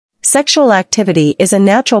Sexual activity is a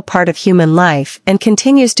natural part of human life and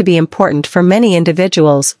continues to be important for many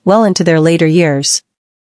individuals well into their later years.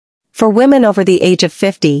 For women over the age of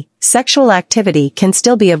 50, sexual activity can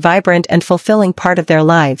still be a vibrant and fulfilling part of their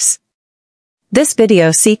lives. This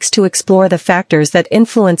video seeks to explore the factors that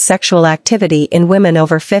influence sexual activity in women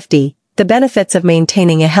over 50, the benefits of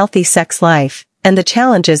maintaining a healthy sex life, and the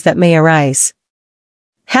challenges that may arise.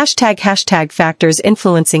 ## Factors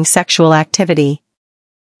influencing sexual activity.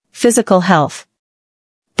 Physical health.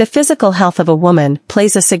 The physical health of a woman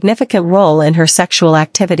plays a significant role in her sexual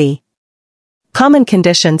activity. Common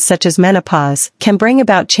conditions such as menopause can bring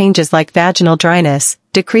about changes like vaginal dryness,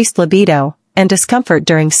 decreased libido, and discomfort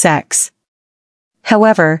during sex.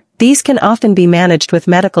 However, these can often be managed with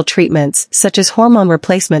medical treatments such as hormone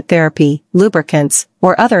replacement therapy, lubricants,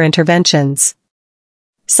 or other interventions.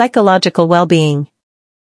 Psychological well-being.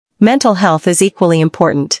 Mental health is equally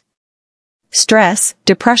important. Stress,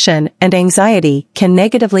 depression, and anxiety can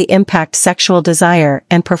negatively impact sexual desire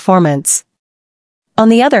and performance. On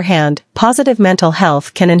the other hand, positive mental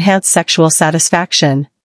health can enhance sexual satisfaction.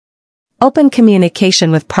 Open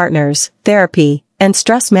communication with partners, therapy, and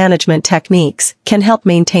stress management techniques can help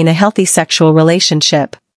maintain a healthy sexual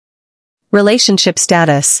relationship. Relationship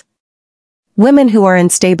status. Women who are in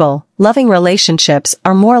stable, loving relationships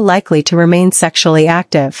are more likely to remain sexually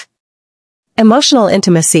active. Emotional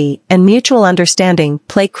intimacy and mutual understanding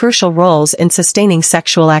play crucial roles in sustaining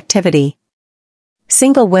sexual activity.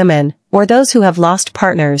 Single women, or those who have lost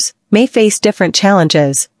partners, may face different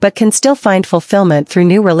challenges but can still find fulfillment through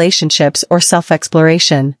new relationships or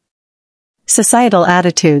self-exploration. Societal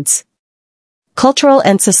attitudes. Cultural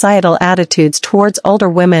and societal attitudes towards older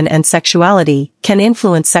women and sexuality can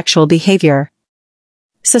influence sexual behavior.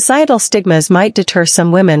 Societal stigmas might deter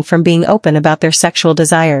some women from being open about their sexual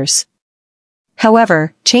desires.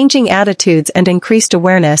 However, changing attitudes and increased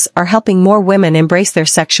awareness are helping more women embrace their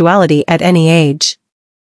sexuality at any age.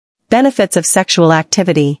 Benefits of sexual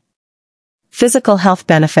activity. Physical health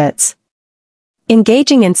benefits.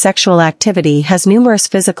 Engaging in sexual activity has numerous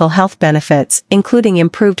physical health benefits, including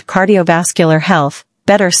improved cardiovascular health,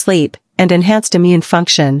 better sleep, and enhanced immune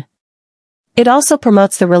function. It also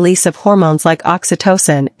promotes the release of hormones like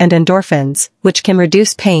oxytocin and endorphins, which can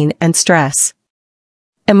reduce pain and stress.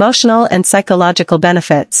 Emotional and psychological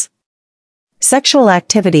benefits. Sexual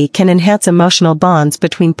activity can enhance emotional bonds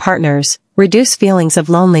between partners, reduce feelings of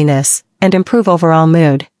loneliness, and improve overall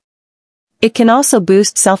mood. It can also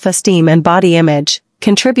boost self-esteem and body image,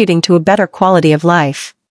 contributing to a better quality of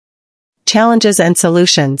life. Challenges and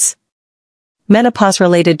solutions.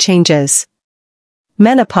 Menopause-related changes.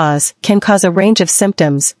 Menopause can cause a range of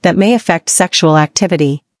symptoms that may affect sexual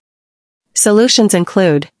activity. Solutions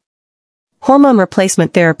include hormone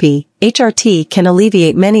replacement therapy, HRT, can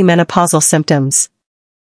alleviate many menopausal symptoms.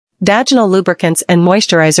 Vaginal lubricants and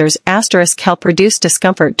moisturizers * help reduce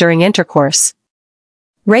discomfort during intercourse.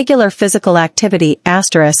 Regular physical activity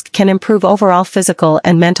 * can improve overall physical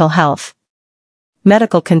and mental health.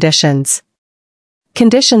 Medical conditions.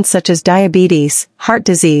 Conditions such as diabetes, heart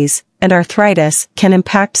disease, and arthritis can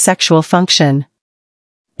impact sexual function.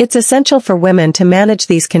 It's essential for women to manage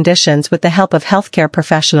these conditions with the help of healthcare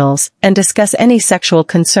professionals and discuss any sexual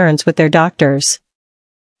concerns with their doctors.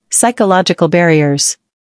 Psychological barriers.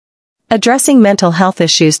 Addressing mental health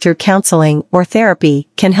issues through counseling or therapy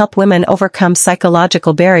can help women overcome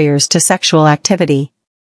psychological barriers to sexual activity.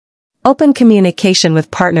 Open communication with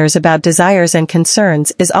partners about desires and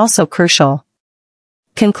concerns is also crucial.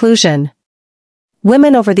 Conclusion.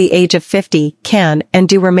 Women over the age of 50 can and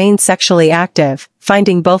do remain sexually active,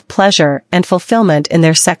 finding both pleasure and fulfillment in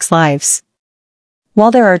their sex lives.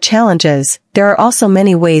 While there are challenges, there are also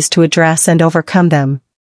many ways to address and overcome them.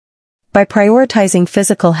 By prioritizing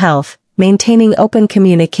physical health, maintaining open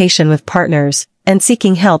communication with partners, and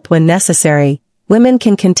seeking help when necessary, women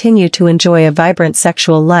can continue to enjoy a vibrant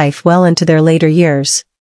sexual life well into their later years.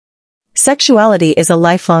 Sexuality is a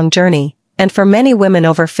lifelong journey, and for many women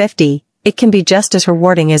over 50, it can be just as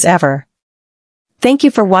rewarding as ever. Thank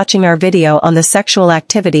you for watching our video on the sexual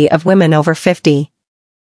activity of women over 50.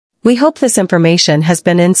 We hope this information has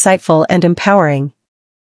been insightful and empowering.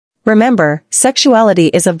 Remember, sexuality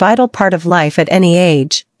is a vital part of life at any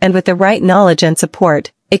age, and with the right knowledge and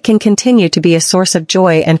support, it can continue to be a source of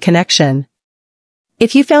joy and connection.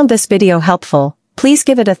 If you found this video helpful, please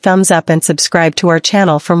give it a thumbs up and subscribe to our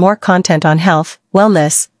channel for more content on health,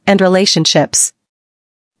 wellness, and relationships.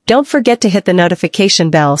 Don't forget to hit the notification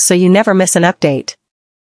bell so you never miss an update.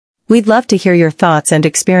 We'd love to hear your thoughts and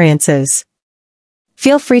experiences.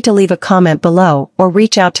 Feel free to leave a comment below or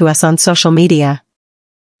reach out to us on social media.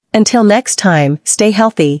 Until next time, stay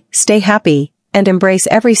healthy, stay happy, and embrace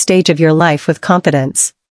every stage of your life with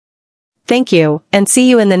confidence. Thank you, and see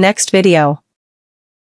you in the next video.